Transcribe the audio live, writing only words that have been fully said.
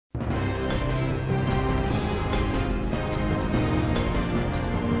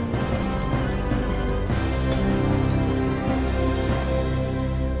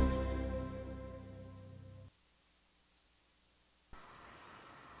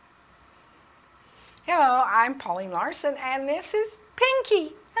Hello, I'm Pauline Larson, and this is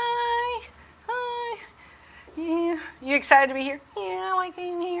Pinky. Hi. Hi. Yeah. You excited to be here? Yeah, I like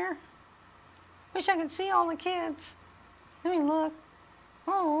being here. Wish I could see all the kids. Let me look.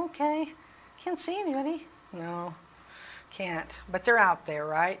 Oh, okay. Can't see anybody. No, can't. But they're out there,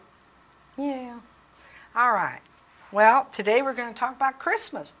 right? Yeah. All right. Well, today we're going to talk about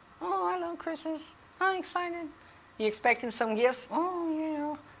Christmas. Oh, I love Christmas. I'm excited. You expecting some gifts?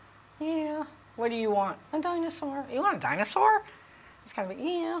 Oh, yeah. Yeah. What do you want? A dinosaur. You want a dinosaur? It's kind of,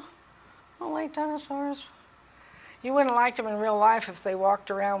 yeah. I like dinosaurs. You wouldn't have liked them in real life if they walked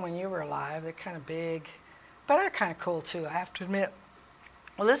around when you were alive. They're kind of big. But they're kind of cool, too, I have to admit.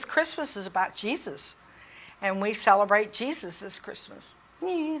 Well, this Christmas is about Jesus. And we celebrate Jesus this Christmas.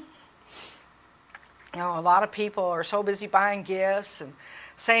 Yeah. You know, a lot of people are so busy buying gifts and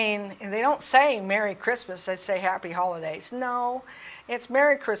saying, and they don't say Merry Christmas, they say Happy Holidays. No, it's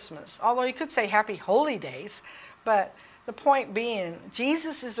Merry Christmas. Although you could say Happy Holy Days, but the point being,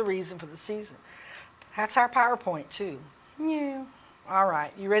 Jesus is the reason for the season. That's our PowerPoint too. Yeah. All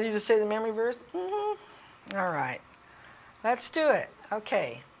right, you ready to say the memory verse? Mm-hmm. All right, let's do it.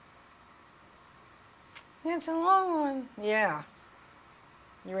 Okay. It's a long one. Yeah.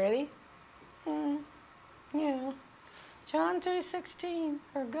 You ready? Yeah. John 3:16,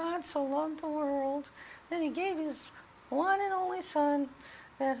 for God so loved the world that he gave his one and only Son,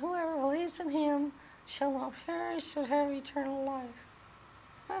 that whoever believes in him shall not perish but have eternal life.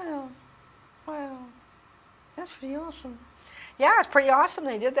 Wow. Wow. That's pretty awesome. Yeah, it's pretty awesome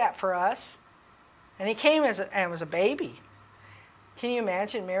they did that for us. And he came as a baby. Can you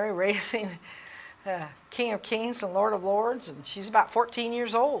imagine Mary raising King of Kings and Lord of Lords? And she's about 14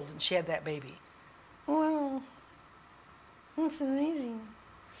 years old and she had that baby. Wow. That's amazing.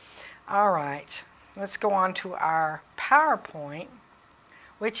 All right, let's go on to our PowerPoint,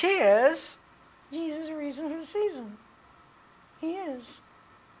 which is Jesus, the reason for the season. He is.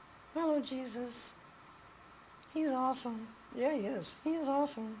 Hello, Jesus. He's awesome. Yeah, he is. He is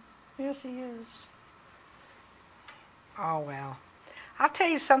awesome. Yes, he is. Oh, well. I'll tell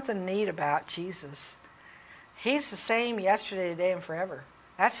you something neat about Jesus. He's the same yesterday, today, and forever.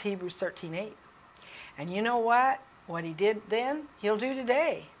 That's Hebrews 13:8. And you know what? What he did then, he'll do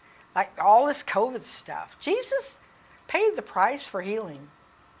today. Like all this COVID stuff. Jesus paid the price for healing.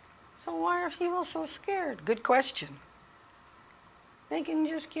 So why are people so scared? Good question. They can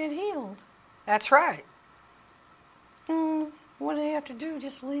just get healed. That's right. What do they have to do?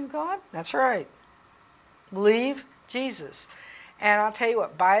 Just believe God? That's right. Believe Jesus. And I'll tell you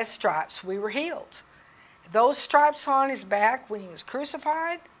what, by his stripes we were healed. Those stripes on his back when he was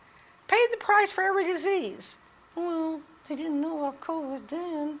crucified paid the price for every disease. Well, they didn't know about COVID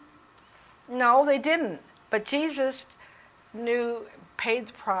then. No, they didn't. But Jesus paid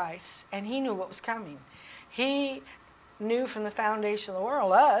the price, and he knew what was coming. He knew from the foundation of the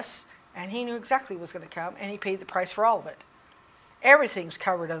world, us, and he knew exactly what was going to come, and he paid the price for all of it. Everything's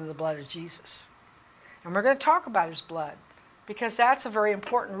covered under the blood of Jesus. And we're going to talk about his blood, because that's a very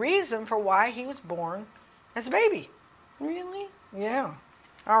important reason for why he was born as a baby. Really? Yeah.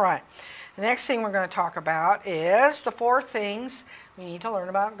 All right. The next thing we're going to talk about is the 4 things we need to learn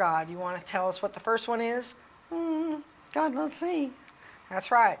about God. You want to tell us what the first one is? God loves me.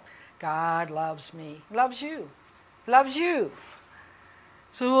 That's right. God loves me. Loves you. Loves you.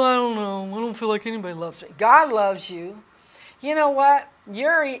 So I don't know. I don't feel like anybody loves me. God loves you. You know what?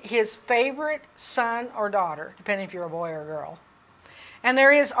 You're his favorite son or daughter, depending if you're a boy or a girl. And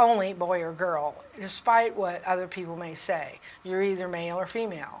there is only boy or girl, despite what other people may say. You're either male or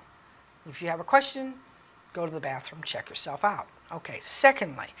female. If you have a question, go to the bathroom, check yourself out. Okay,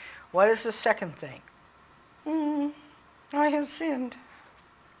 secondly, what is the second thing? I have sinned.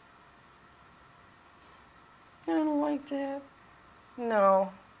 I don't like that.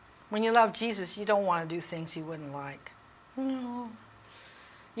 No. When you love Jesus, you don't want to do things he wouldn't like. No.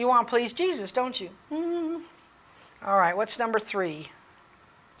 You want to please Jesus, don't you? All right, what's number 3?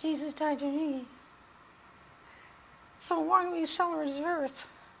 Jesus died for me. So why do we celebrate his birth?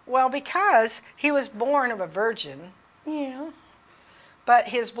 Well, because he was born of a virgin. Yeah. But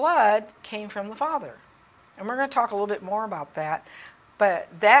his blood came from the Father. And we're going to talk a little bit more about that. But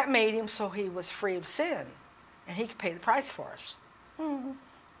that made him so he was free of sin. And he could pay the price for us.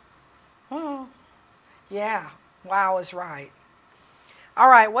 Oh. Yeah. Wow is right. All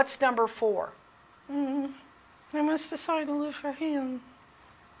right, what's number 4? I must decide to live for him.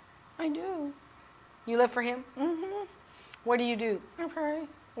 I do. You live for him? What do you do? I pray.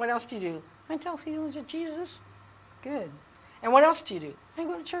 What else do you do? I tell people to Jesus. Good. And what else do you do? I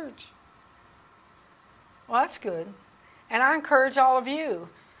go to church. Well, that's good. And I encourage all of you,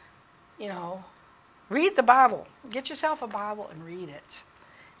 Read the Bible. Get yourself a Bible and read it.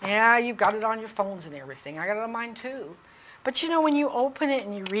 Yeah, you've got it on your phones and everything. I got it on mine too. But you know, when you open it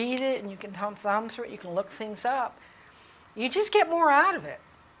and you read it and you can thumb through it, you can look things up, you just get more out of it.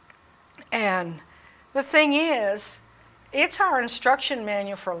 And the thing is, it's our instruction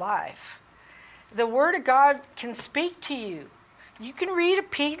manual for life. The Word of God can speak to you. You can read a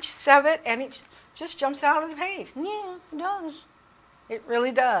piece of it and it just jumps out of the page. Yeah, it does. It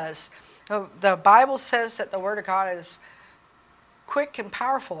really does. The Bible says that the Word of God is quick and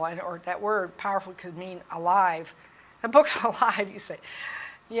powerful, or that word powerful could mean alive. The book's alive, you say.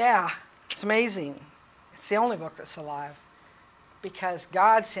 Yeah, it's amazing. It's the only book that's alive because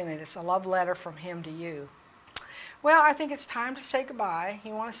God's in it. It's a love letter from Him to you. Well, I think it's time to say goodbye.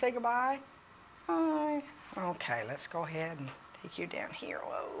 You want to say goodbye? Bye. Okay, let's go ahead and take you down here.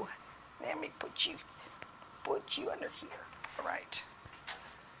 Whoa. Let me put you under here. All right.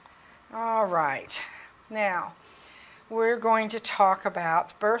 All right. Now, we're going to talk about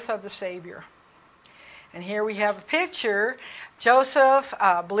the birth of the Savior. And here we have a picture. Joseph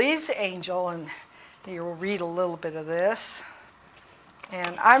believes the angel, and you will read a little bit of this.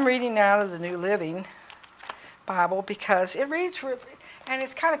 And I'm reading out of the New Living Bible because it reads, and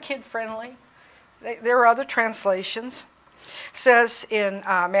it's kind of kid-friendly. There are other translations. It says in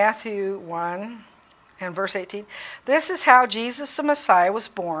Matthew 1 and verse 18, "This is how Jesus the Messiah was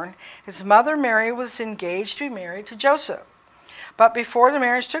born. His mother Mary was engaged to be married to Joseph. But before the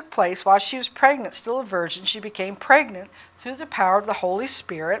marriage took place, while she was pregnant, still a virgin, she became pregnant through the power of the Holy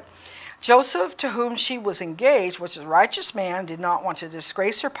Spirit. Joseph, to whom she was engaged, was a righteous man, did not want to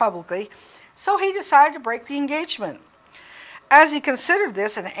disgrace her publicly, so he decided to break the engagement. As he considered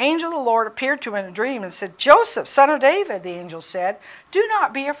this, an angel of the Lord appeared to him in a dream and said, 'Joseph, son of David,' the angel said, 'do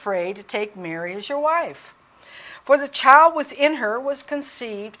not be afraid to take Mary as your wife. For the child within her was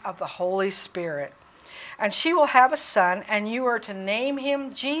conceived of the Holy Spirit. And she will have a son, and you are to name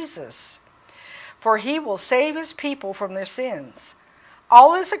him Jesus. For he will save his people from their sins.'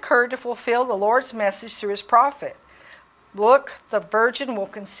 All this occurred to fulfill the Lord's message through his prophet. 'Look, the virgin will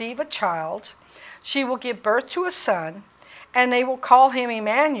conceive a child. She will give birth to a son, and they will call him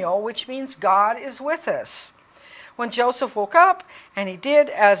Emmanuel,' which means God is with us. When Joseph woke up, and he did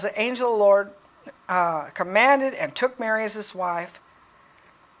as the angel of the Lord commanded, and took Mary as his wife.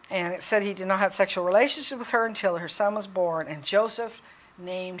 And it said he did not have sexual relationship with her until her son was born, and Joseph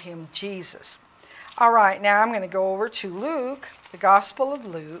named him Jesus." All right, now I'm going to go over to Luke, the Gospel of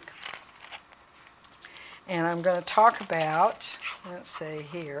Luke. And I'm going to talk about, let's see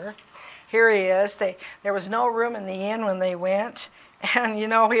here. Here he is. There was no room in the inn when they went. And, you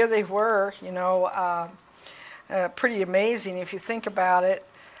know, here they were, you know, pretty amazing if you think about it.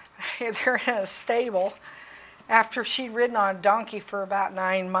 They're in a stable after she'd ridden on a donkey for about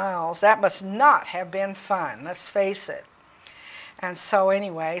 9 miles. That must not have been fun, let's face it. And so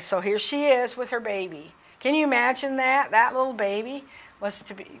anyway, so here she is with her baby. Can you imagine that? That little baby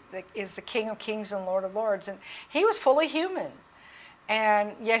is the King of Kings and Lord of Lords. And he was fully human,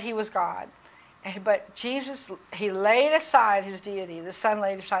 and yet he was God. But Jesus, he laid aside his deity. The Son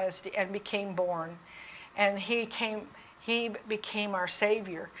laid aside his deity and became born. And he became our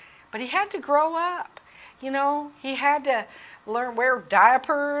Savior. But he had to grow up. You know, he had to wear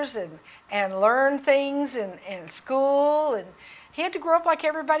diapers and learn things in school. And he had to grow up like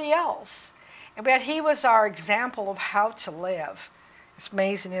everybody else. But he was our example of how to live. It's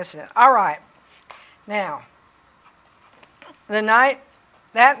amazing, isn't it? All right. Now,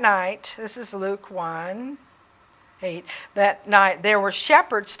 that night, this is Luke 1:8. That night there were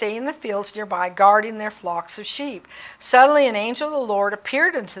shepherds staying in the fields nearby, guarding their flocks of sheep. Suddenly an angel of the Lord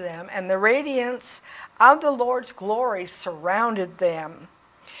appeared unto them, and the radiance of the Lord's glory surrounded them.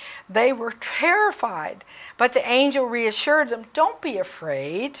 They were terrified, but the angel reassured them. "Don't be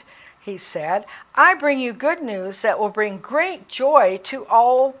afraid," he said. "I bring you good news that will bring great joy to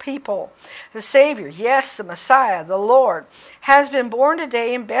all people. The Savior, yes, the Messiah, the Lord, has been born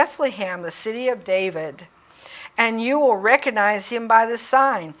today in Bethlehem, the city of David. And you will recognize him by the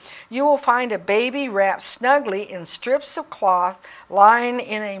sign. You will find a baby wrapped snugly in strips of cloth, lying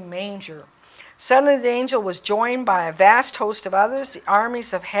in a manger." Suddenly the angel was joined by a vast host of others, the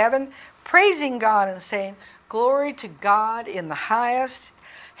armies of heaven, praising God and saying, "Glory to God in the highest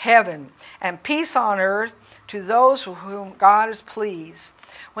heaven, and peace on earth to those with whom God is pleased."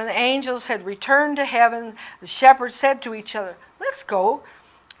 When the angels had returned to heaven, the shepherds said to each other, "Let's go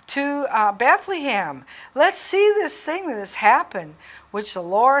to Bethlehem. Let's see this thing that has happened, which the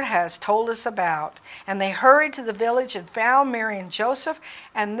Lord has told us about." And they hurried to the village and found Mary and Joseph,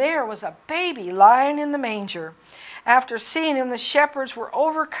 and there was a baby lying in the manger. after seeing him, the shepherds were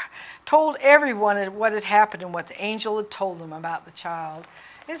told everyone what had happened and what the angel had told them about the child.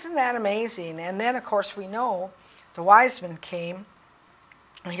 Isn't that amazing? And then, of course, we know the wise men came.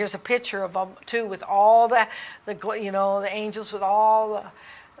 And here's a picture of them too, with all the angels, with all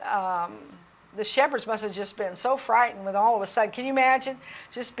the shepherds must have just been so frightened with all of a sudden. Can you imagine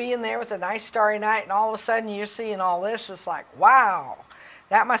just being there with a nice starry night and all of a sudden you're seeing all this? It's like, wow,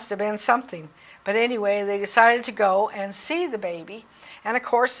 that must have been something. But anyway, they decided to go and see the baby. And of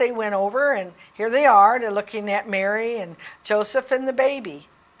course they went over, and here they are. They're looking at Mary and Joseph and the baby.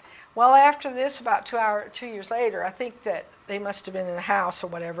 Well, after this, about 2 years later, I think that they must have been in the house or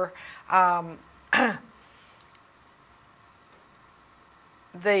whatever.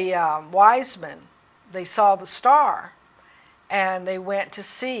 The wise men, they saw the star, and they went to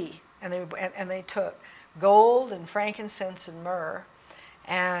see, and they took gold and frankincense and myrrh,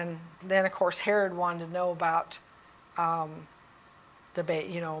 and then of course Herod wanted to know about the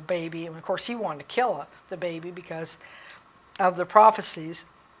baby, and of course he wanted to kill the baby because of the prophecies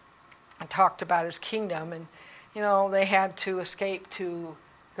and talked about his kingdom, and they had to escape to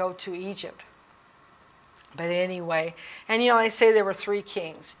go to Egypt. But anyway, and they say there were 3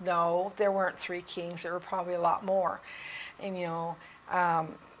 kings. No, there weren't 3 kings. There were probably a lot more. And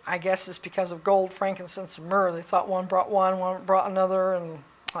I guess it's because of gold, frankincense, and myrrh. They thought one brought another,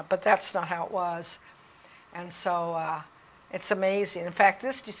 but that's not how it was. And so it's amazing. In fact,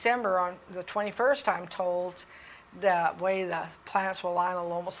 this December on the 21st, I'm told, the way the planets will align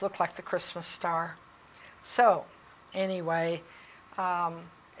will almost look like the Christmas star. So anyway,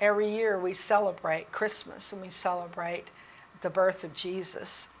 every year we celebrate Christmas and we celebrate the birth of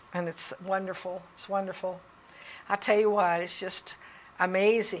Jesus, and it's wonderful. It's wonderful. I tell you what, it's just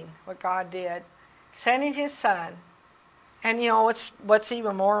amazing what God did, sending his son. And what's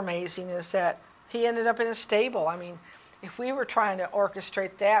even more amazing is that he ended up in a stable. I mean, if we were trying to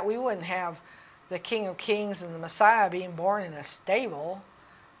orchestrate that, we wouldn't have the King of Kings and the Messiah being born in a stable.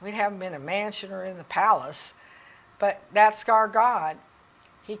 We'd have him in a mansion or in the palace. But that's our God.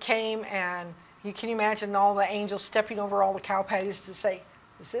 He came, and you can imagine all the angels stepping over all the cow patties to say,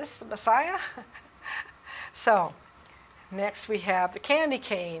 is this the Messiah? So, next we have the candy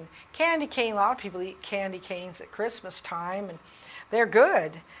cane. Candy cane, a lot of people eat candy canes at Christmas time, and they're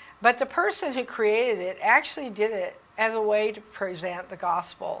good. But the person who created it actually did it as a way to present the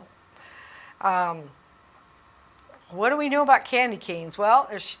gospel. What do we know about candy canes? Well,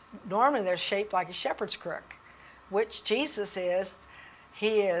 normally they're shaped like a shepherd's crook, which Jesus is.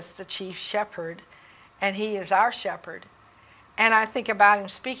 He is the chief shepherd, and he is our shepherd. And I think about him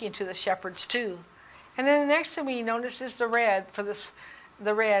speaking to the shepherds too. And then the next thing we notice is the red,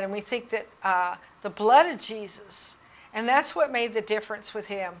 and we think that the blood of Jesus, and that's what made the difference with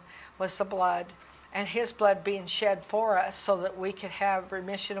him, was the blood, and his blood being shed for us so that we could have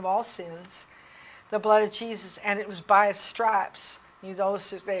remission of all sins. The blood of Jesus, and it was by his stripes.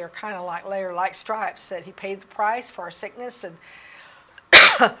 Those, they are kind of like layer-like stripes, that he paid the price for our sickness, and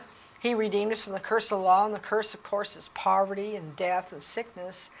he redeemed us from the curse of the law, and the curse, of course, is poverty and death and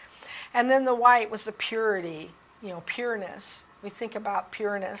sickness. And then the white was the purity, pureness. We think about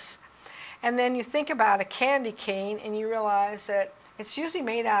pureness. And then you think about a candy cane, and you realize that it's usually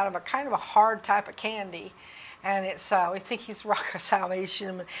made out of a kind of a hard type of candy. And it's we think he's rock of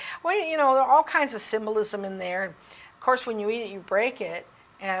salvation. Well, there are all kinds of symbolism in there. And of course, when you eat it, you break it.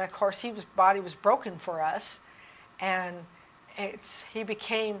 And of course, his body was broken for us. And he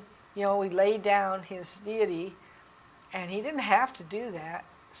became, we laid down his deity, and he didn't have to do that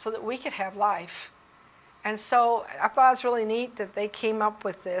so that we could have life. And so I thought it was really neat that they came up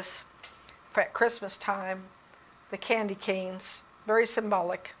with this for at Christmas time, the candy canes, very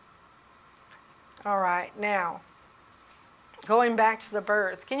symbolic. All right, now, going back to the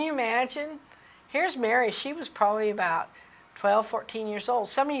birth, can you imagine? Here's Mary. She was probably about 12, 14 years old.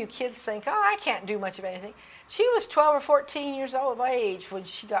 Some of you kids think, oh, I can't do much of anything. She was 12 or 14 years old of age when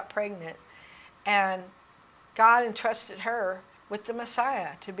she got pregnant. And God entrusted her with the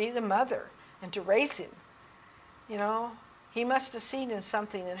Messiah to be the mother and to raise him. He must have seen in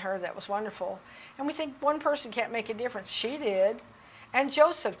something in her that was wonderful. And we think one person can't make a difference. She did. And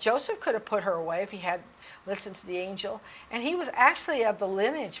Joseph could have put her away if he had listened to the angel. And he was actually of the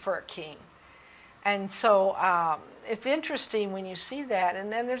lineage for a king. And so it's interesting when you see that.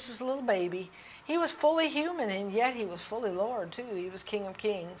 And then there's this little baby. He was fully human, and yet he was fully Lord, too. He was King of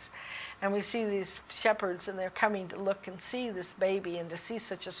Kings. And we see these shepherds, and they're coming to look and see this baby and to see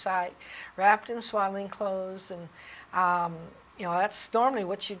such a sight, wrapped in swaddling clothes. And, that's normally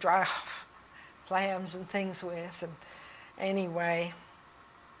what you dry off lambs and things with. And anyway,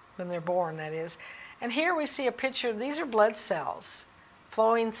 when they're born, that is. And here we see a picture. These are blood cells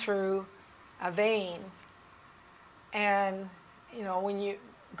flowing through a vein. And, you know, when you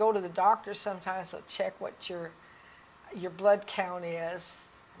go to the doctor, sometimes they'll check what your blood count is.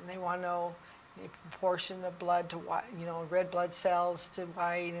 And they want to know the proportion of blood to white, you know, red blood cells to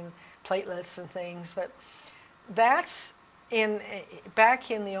white and platelets and things. But that's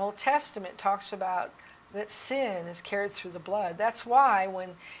back in the Old Testament talks about that sin is carried through the blood. That's why when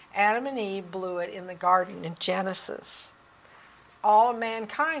Adam and Eve blew it in the garden in Genesis, all of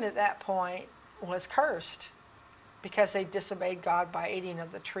mankind at that point was cursed because they disobeyed God by eating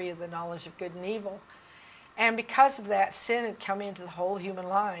of the tree of the knowledge of good and evil. And because of that, sin had come into the whole human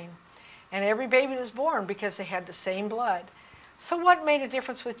line. And every baby was born because they had the same blood. So what made a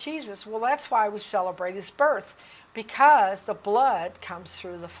difference with Jesus? Well, that's why we celebrate his birth, because the blood comes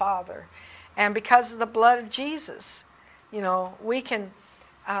through the Father. And because of the blood of Jesus, you know, we can,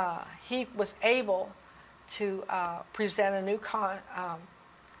 he was able to present a new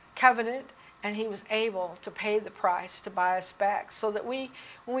covenant, and he was able to pay the price to buy us back so that when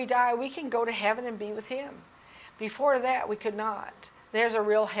we die, we can go to heaven and be with him. Before that, we could not. There's a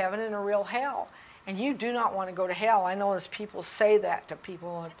real heaven and a real hell. And you do not want to go to hell. I know as people say that to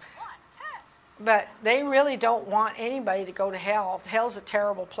people. But they really don't want anybody to go to hell. Hell's a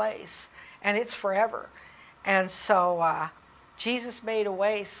terrible place. And it's forever. And so Jesus made a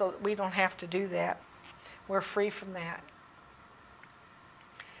way so that we don't have to do that. We're free from that.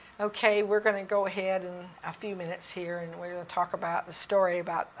 Okay, we're going to go ahead in a few minutes here, and we're going to talk about the story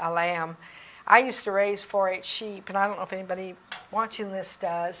about a lamb. I used to raise 4-H sheep, and I don't know if anybody watching this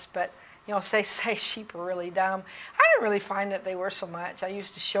does, but you know, say sheep are really dumb. I didn't really find that they were so much. I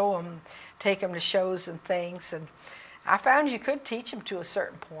used to show them, take them to shows and things, and I found you could teach them to a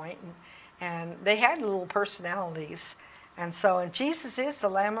certain point, and they had little personalities. And Jesus is the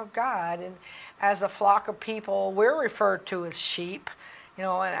Lamb of God, and as a flock of people, we're referred to as sheep, you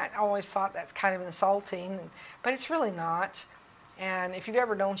know, and I always thought that's kind of insulting, but it's really not. And if you've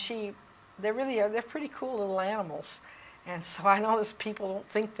ever known sheep, they really are. They're pretty cool little animals. And so I know those people don't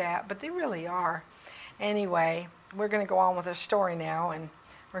think that, but they really are. Anyway, we're going to go on with our story now, and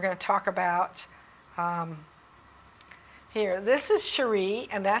we're going to talk about here. This is Cherie,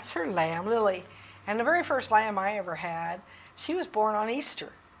 and that's her lamb, Lily. And the very first lamb I ever had, she was born on Easter.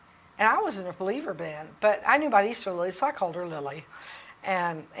 And I wasn't a believer then, but I knew about Easter lilies, so I called her Lily.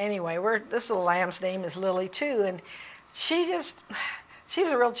 And anyway, this little lamb's name is Lily too, and she was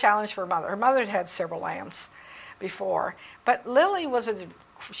a real challenge for her mother. Her mother had had several lambs before, but Lily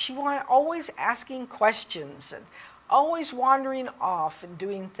she wanted always asking questions and always wandering off and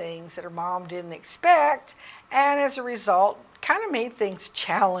doing things that her mom didn't expect, and as a result, kind of made things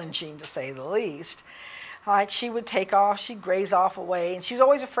challenging, to say the least. Like she would take off, she'd graze off away, and she was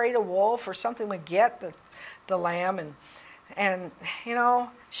always afraid a wolf or something would get the lamb, and you know,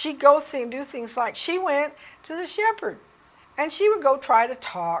 she'd go do things like she went to the shepherd, and she would go try to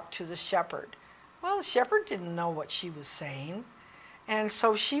talk to the shepherd. Well, the shepherd didn't know what she was saying, and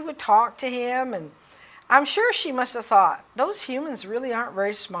so she would talk to him, and I'm sure she must have thought, those humans really aren't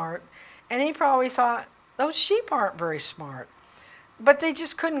very smart, and he probably thought, those sheep aren't very smart, but they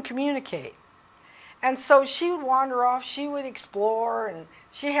just couldn't communicate. And so she would wander off, she would explore, and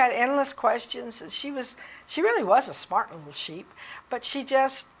she had endless questions, and she really was a smart little sheep, but she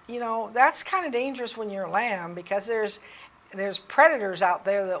just, you know, that's kind of dangerous when you're a lamb, because there's predators out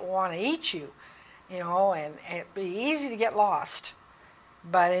there that want to eat you, you know, and it'd be easy to get lost.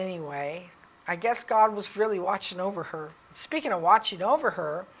 But anyway, I guess God was really watching over her. Speaking of watching over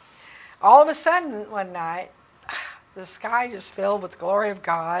her, all of a sudden one night, the sky just filled with the glory of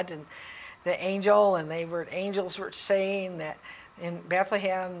God, and the angels were saying that in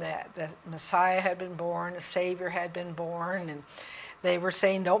Bethlehem that the Messiah had been born, the Savior had been born, and they were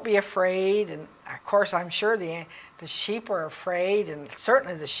saying, don't be afraid. And of course, I'm sure the sheep were afraid, and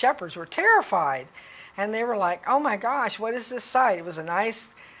certainly the shepherds were terrified. And they were like, oh my gosh, what is this sight? It was a nice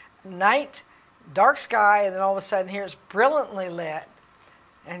night, dark sky, and then all of a sudden here's brilliantly lit,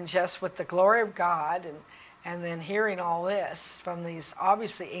 and just with the glory of God, and then hearing all this from these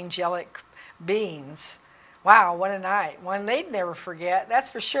obviously angelic beings. Wow, what a night. One they'd never forget, that's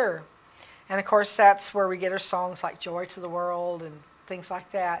for sure. And of course, that's where we get our songs like Joy to the World and things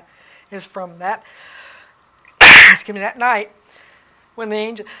like that, is from that, excuse me, that night when the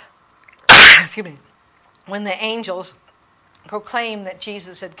angels proclaimed that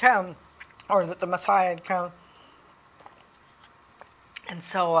Jesus had come, or that the Messiah had come. And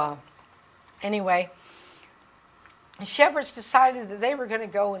so, anyway, the shepherds decided that they were going to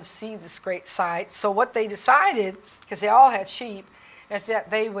go and see this great sight. So what they decided, because they all had sheep,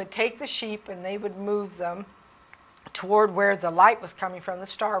 that they would take the sheep and they would move them toward where the light was coming from, the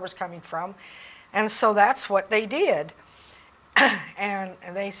star was coming from. And so that's what they did. and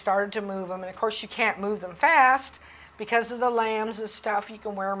they started to move them. And of course, you can't move them fast because of the lambs and stuff. You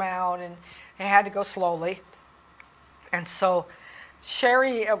can wear them out, and they had to go slowly. And so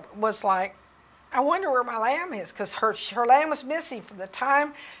Sherry was like, I wonder where my lamb is, because her lamb was missing from the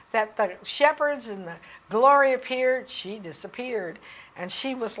time that the shepherds and the glory appeared. She disappeared. And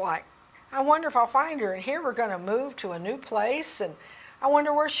she was like, I wonder if I'll find her. And here we're going to move to a new place, and I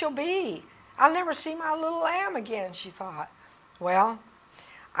wonder where she'll be. I'll never see my little lamb again, she thought. Well,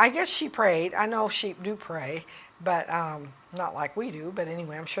 I guess she prayed. I know sheep do pray, but not like we do. But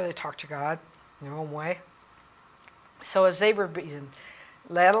anyway, I'm sure they talk to God in their own way. So as they were being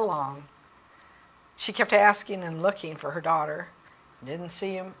led along, she kept asking and looking for her daughter. Didn't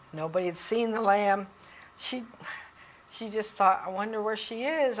see him. Nobody had seen the lamb. She just thought, I wonder where she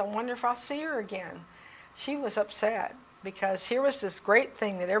is. I wonder if I'll see her again. She was upset because here was this great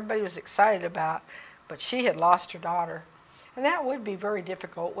thing that everybody was excited about, but she had lost her daughter. And that would be very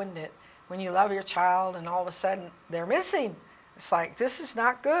difficult, wouldn't it? When you love your child and all of a sudden they're missing. It's like, this is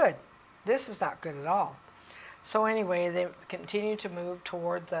not good. This is not good at all. So anyway, they continued to move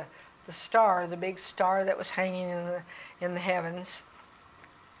toward the star, the big star that was hanging in the heavens.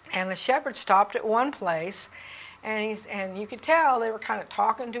 And the shepherd stopped at one place, and you could tell they were kind of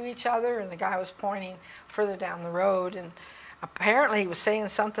talking to each other, and the guy was pointing further down the road, and apparently he was saying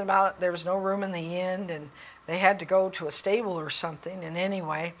something about there was no room in the inn, and they had to go to a stable or something. And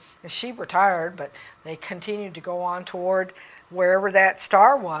anyway, the sheep were tired, but they continued to go on toward wherever that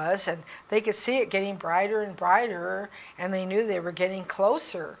star was, and they could see it getting brighter and brighter, and they knew they were getting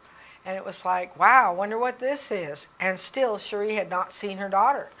closer. And it was like, wow, I wonder what this is. And still, Cherie had not seen her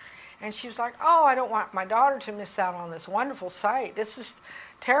daughter. And she was like, oh, I don't want my daughter to miss out on this wonderful sight. This is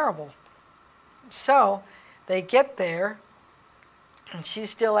terrible. So they get there, and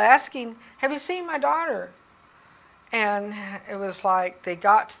she's still asking, have you seen my daughter? And it was like they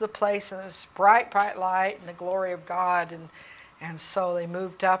got to the place, and it was bright, bright light and the glory of God. And so they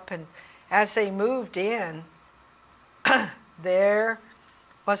moved up, and as they moved in, there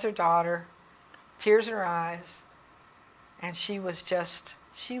was her daughter, tears in her eyes, and she was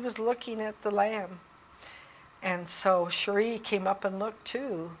looking at the lamb. And so Cherie came up and looked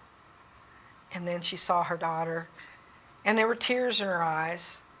too, and then she saw her daughter, and there were tears in her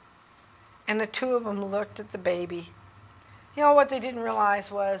eyes, and the two of them looked at the baby. You know, what they didn't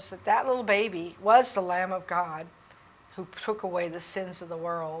realize was that that little baby was the Lamb of God who took away the sins of the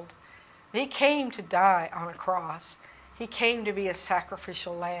world. He came to die on a cross. He came to be a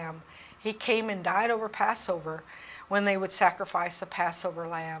sacrificial lamb. He came and died over Passover when they would sacrifice the Passover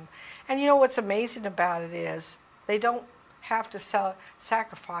lamb. And you know what's amazing about it is they don't have to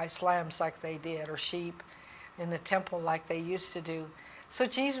sacrifice lambs like they did, or sheep in the temple like they used to do. So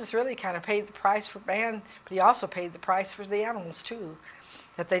Jesus really kind of paid the price for man, but he also paid the price for the animals too,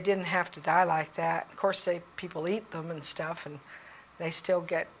 that they didn't have to die like that. Of course, people eat them and stuff, and they still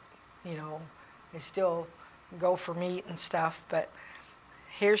get, they still go for meat and stuff. But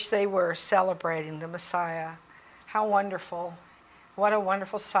here they were celebrating the Messiah. How wonderful. What a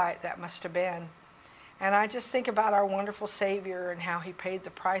wonderful sight that must have been. And I just think about our wonderful Savior and how he paid the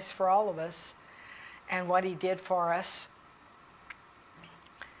price for all of us and what he did for us.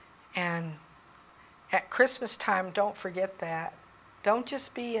 And at Christmas time, don't forget that. Don't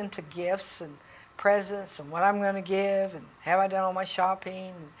just be into gifts and presents and what I'm going to give and have I done all my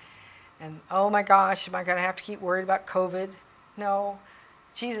shopping and oh my gosh, am I going to have to keep worried about COVID? No,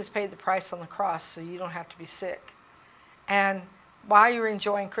 Jesus paid the price on the cross so you don't have to be sick. And while you're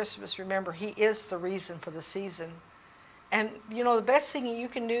enjoying Christmas, remember, he is the reason for the season. And the best thing you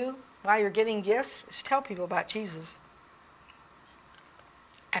can do while you're getting gifts is tell people about Jesus.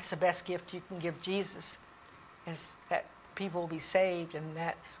 That's the best gift you can give Jesus, is that people will be saved, and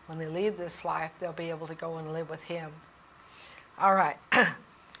that when they leave this life, they'll be able to go and live with him. All right.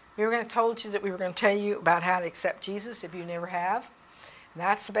 We were going to told you that we were going to tell you about how to accept Jesus if you never have. And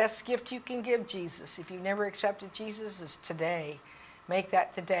that's the best gift you can give Jesus. If you've never accepted Jesus, is today. Make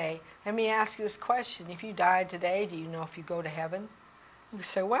that today. Let me ask you this question. If you died today, do you know if you go to heaven? You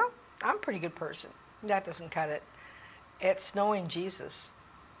say, well, I'm a pretty good person. That doesn't cut it. It's knowing Jesus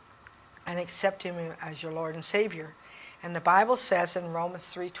and accept him as your Lord and Savior. And the Bible says in Romans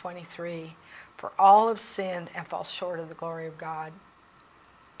 3:23, for all have sinned and fall short of the glory of God.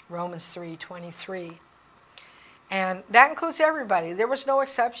 Romans 3:23. And that includes everybody. There was no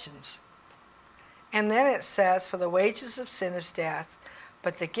exceptions. And then it says, for the wages of sin is death,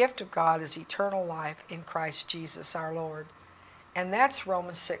 but the gift of God is eternal life in Christ Jesus our Lord. And that's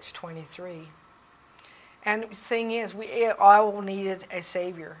Romans 6:23. And the thing is, we all needed a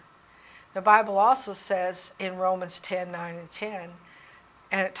Savior. The Bible also says in Romans 10:9 and 10,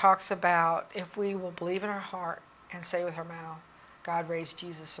 and it talks about if we will believe in our heart and say with our mouth, God raised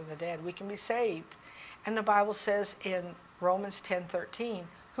Jesus from the dead, we can be saved. And the Bible says in Romans 10:13,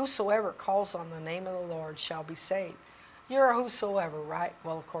 whosoever calls on the name of the Lord shall be saved. You're a whosoever, right?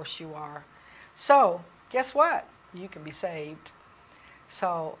 Well, of course you are. So, guess what? You can be saved.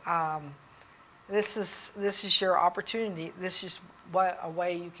 So, this is your opportunity. This is a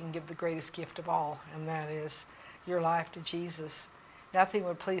way you can give the greatest gift of all, and that is your life to Jesus. Nothing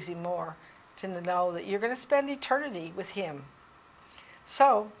would please him more than to know that you're going to spend eternity with him.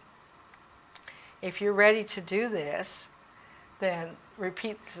 So, if you're ready to do this, then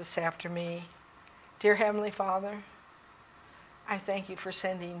repeat this after me. Dear Heavenly Father, I thank you for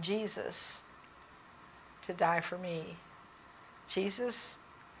sending Jesus to die for me. Jesus,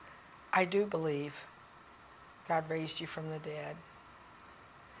 I do believe God raised you from the dead.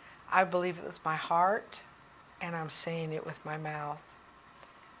 I believe it with my heart, and I'm saying it with my mouth.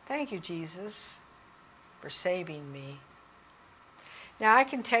 Thank you, Jesus, for saving me. Now, I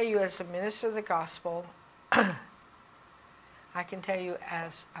can tell you as a minister of the gospel, I can tell you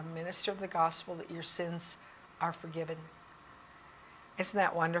as a minister of the gospel that your sins are forgiven. Isn't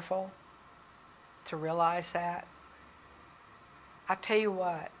that wonderful to realize that? I'll tell you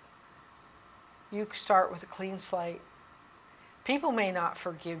what, you start with a clean slate. People may not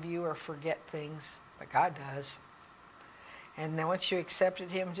forgive you or forget things, but God does. And then once you accepted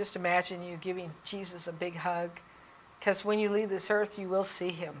him, just imagine you giving Jesus a big hug, because when you leave this earth, you will see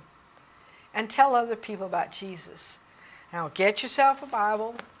him. And tell other people about Jesus. Now, get yourself a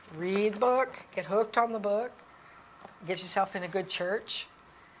Bible, read the book, get hooked on the book, get yourself in a good church,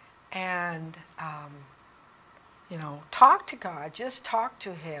 and, talk to God. Just talk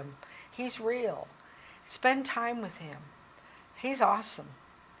to him. He's real. Spend time with him. He's awesome.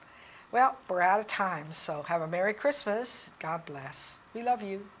 Well, we're out of time, so have a Merry Christmas. God bless. We love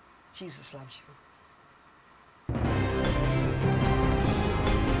you. Jesus loves you.